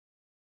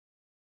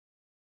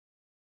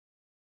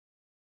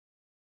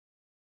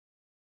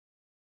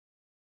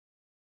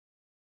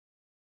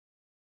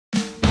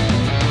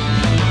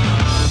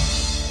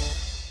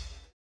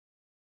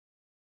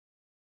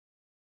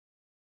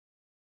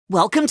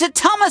Welcome to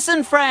Thomas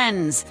and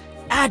Friends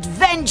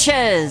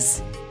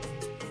Adventures!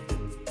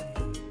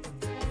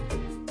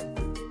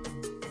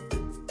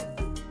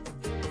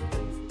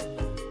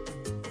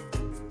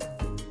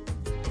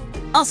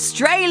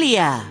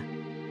 Australia.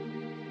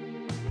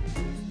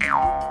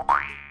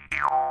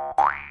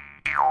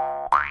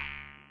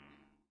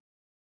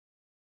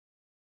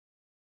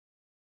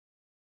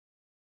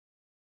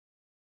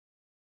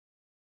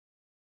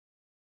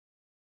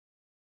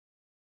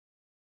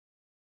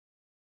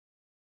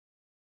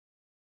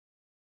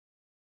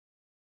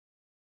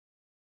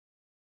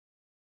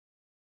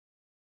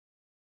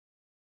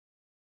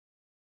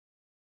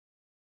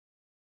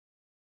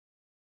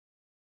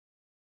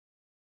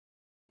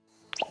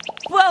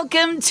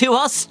 Welcome to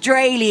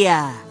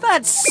Australia!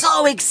 That's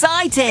so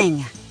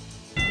exciting!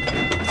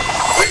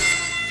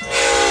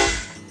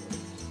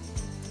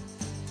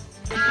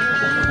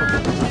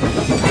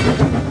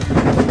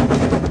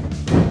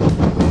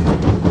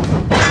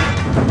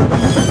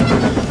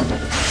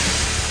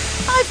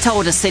 I've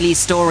told a silly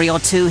story or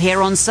two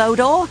here on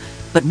Sodor,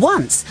 but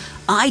once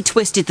I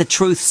twisted the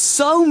truth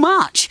so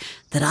much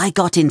that I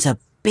got into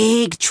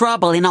big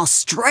trouble in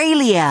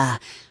Australia.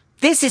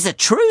 This is a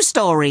true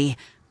story.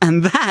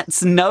 And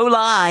that's no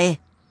lie.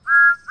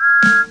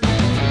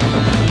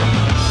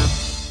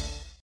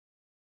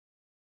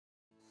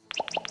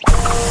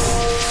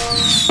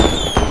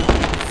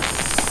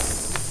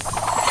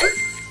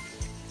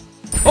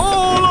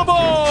 All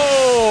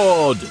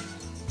aboard!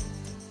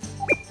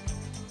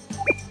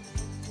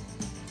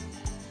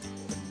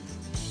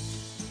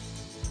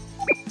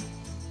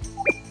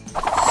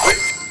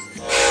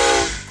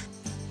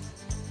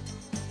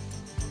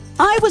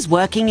 I was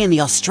working in the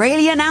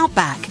Australian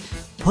outback,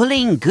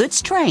 pulling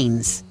goods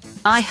trains.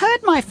 I heard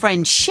my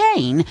friend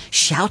Shane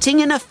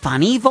shouting in a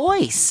funny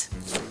voice.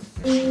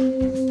 3,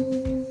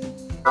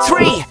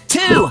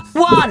 2,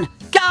 1,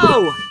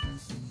 go!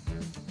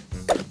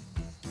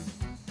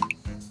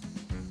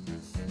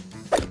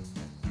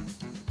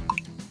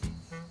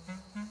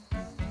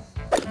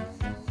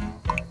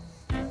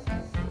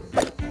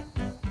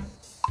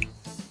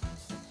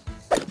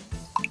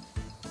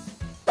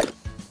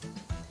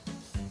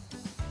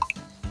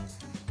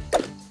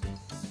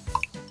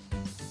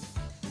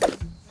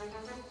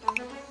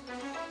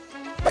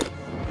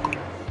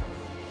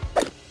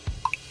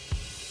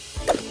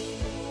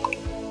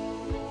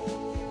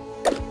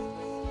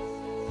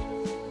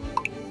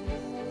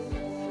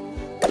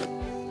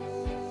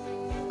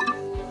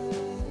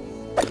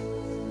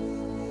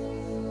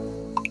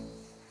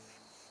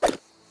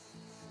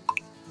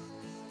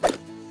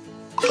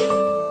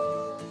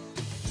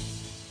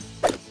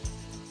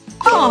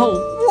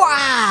 Oh,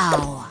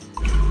 wow!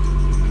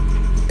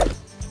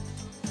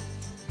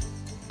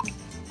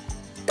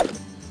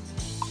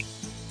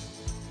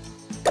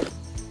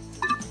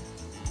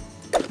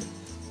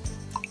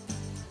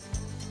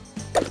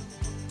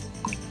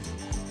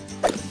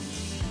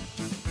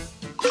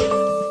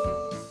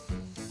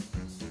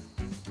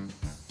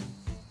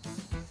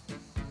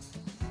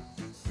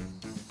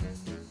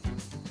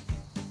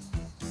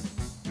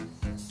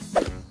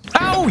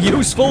 How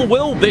useful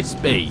will this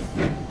be?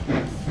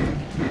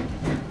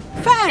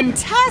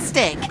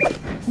 Fantastic!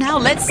 Now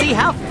let's see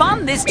how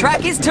fun this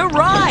track is to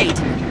ride.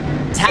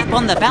 Tap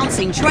on the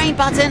bouncing train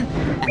button.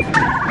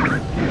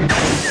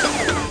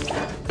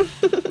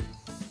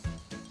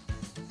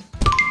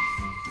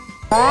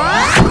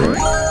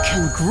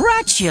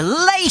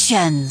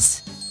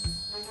 Congratulations!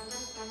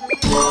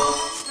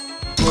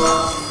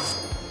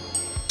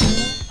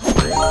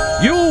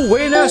 You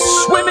win a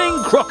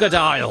swimming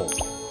crocodile!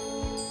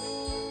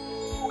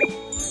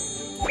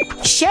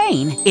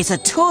 Shane is a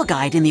tour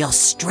guide in the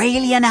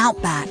Australian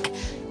outback.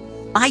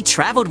 I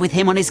travelled with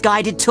him on his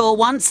guided tour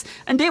once,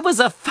 and it was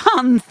a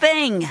fun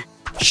thing.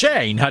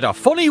 Shane had a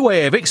funny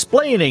way of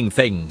explaining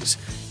things.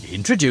 He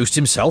introduced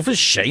himself as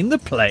Shane the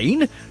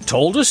Plane,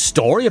 told a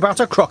story about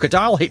a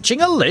crocodile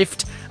hitching a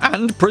lift,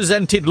 and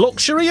presented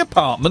luxury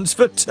apartments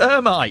for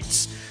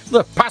termites.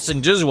 The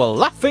passengers were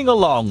laughing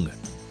along.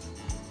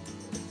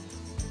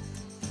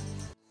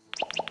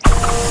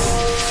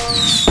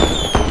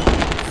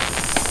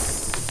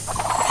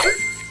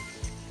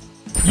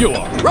 You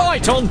are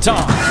right on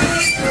time!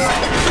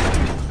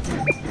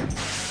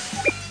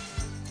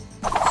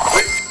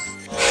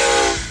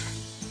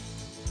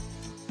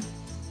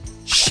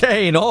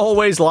 Shane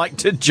always liked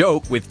to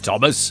joke with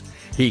Thomas.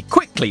 He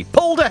quickly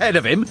pulled ahead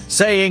of him,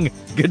 saying,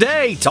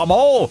 "G'day,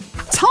 Tomo!"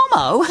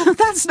 Tomo?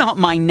 That's not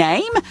my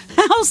name.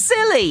 How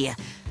silly!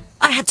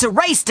 I had to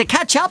race to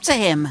catch up to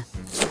him.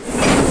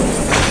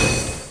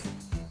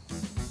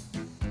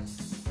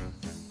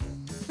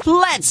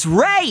 Let's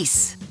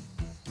race!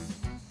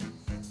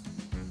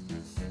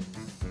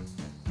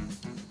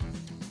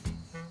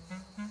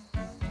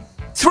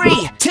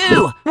 Three,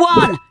 2,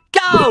 1,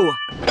 go!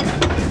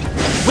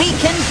 We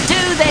can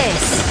do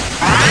this!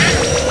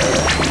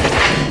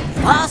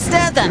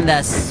 Faster than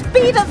the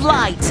speed of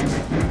light!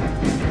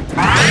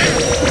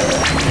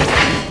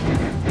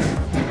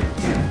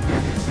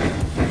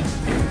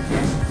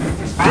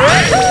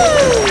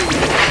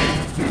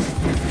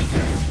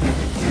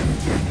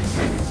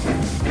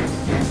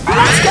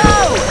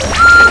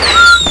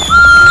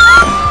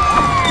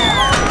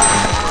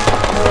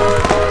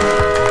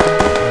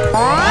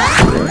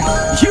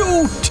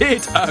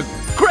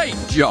 Great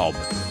job!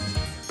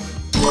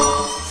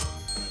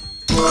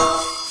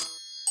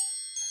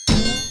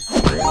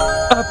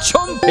 A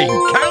jumping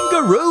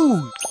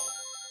kangaroo!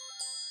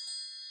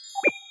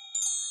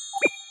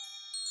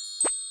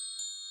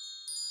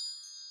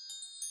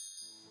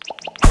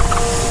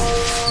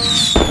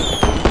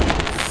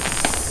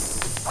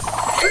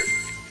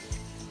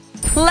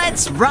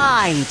 Let's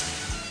ride!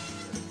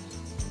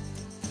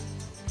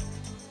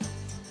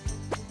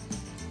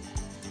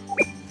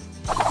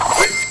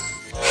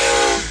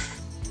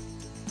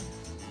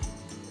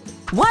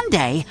 One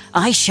day,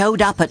 I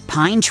showed up at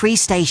Pine Tree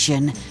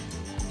Station.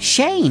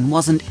 Shane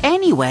wasn't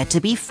anywhere to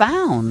be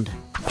found.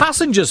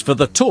 Passengers for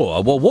the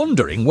tour were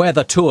wondering where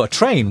the tour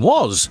train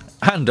was.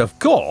 And of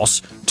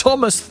course,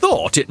 Thomas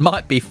thought it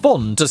might be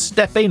fun to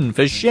step in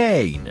for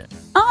Shane.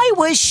 I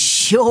was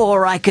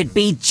sure I could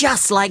be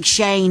just like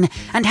Shane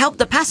and help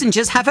the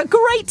passengers have a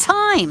great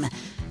time.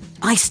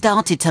 I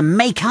started to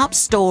make up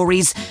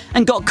stories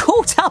and got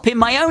caught up in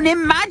my own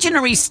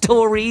imaginary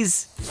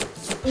stories.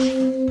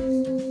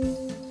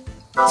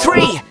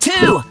 3,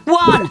 2,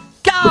 1,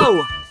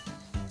 go!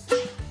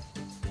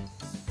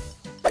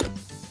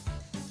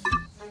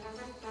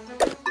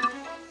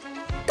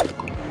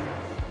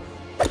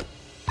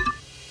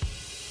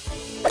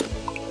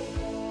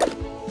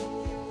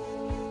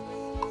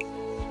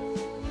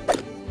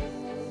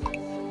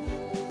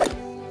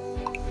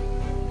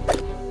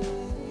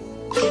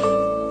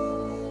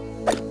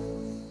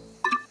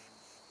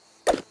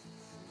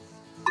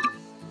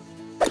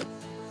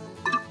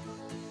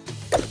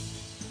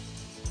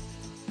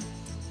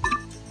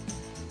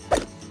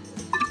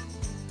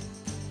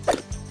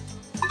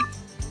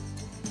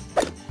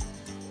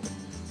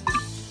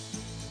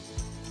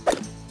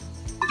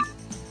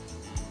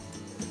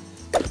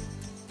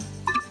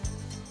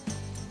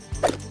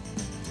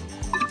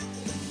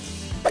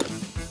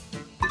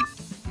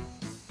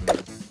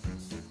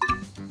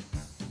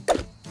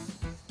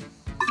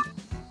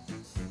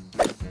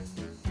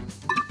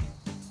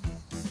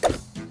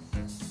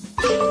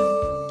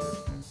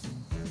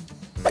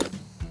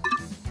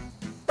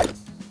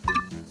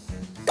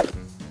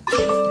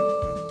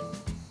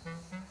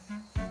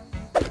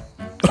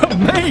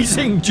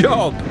 Amazing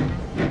job!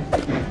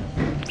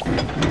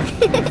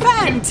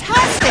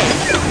 Fantastic!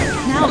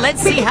 Now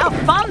let's see how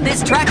fun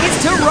this track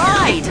is to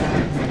ride.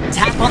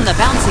 Tap on the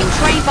bouncing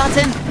train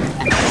button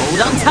and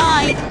hold on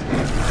tight.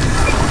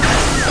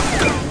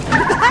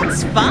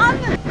 That's fun!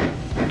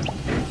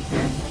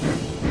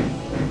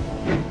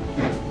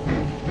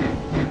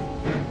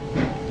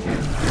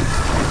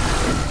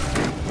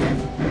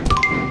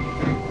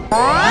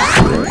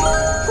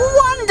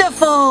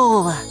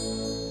 Wonderful!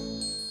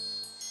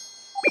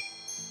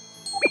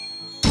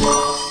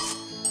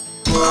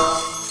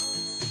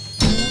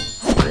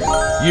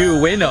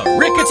 You win a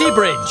rickety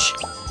bridge.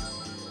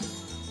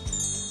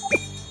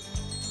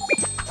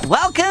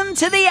 Welcome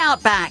to the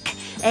Outback,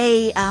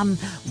 a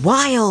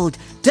wild,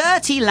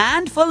 dirty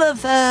land full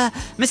of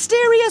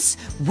mysterious,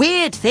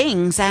 weird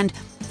things and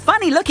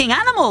funny-looking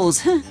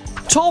animals.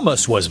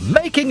 Thomas was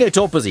making it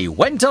up as he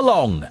went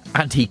along,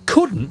 and he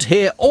couldn't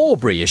hear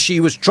Aubrey as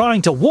she was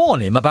trying to warn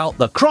him about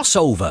the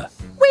crossover.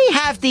 We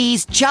have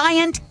these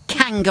giant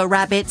kangaroo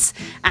rabbits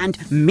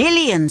and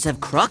millions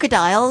of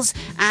crocodiles,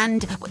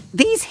 and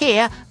these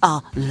here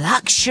are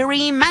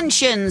luxury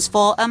mansions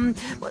for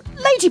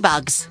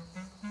ladybugs.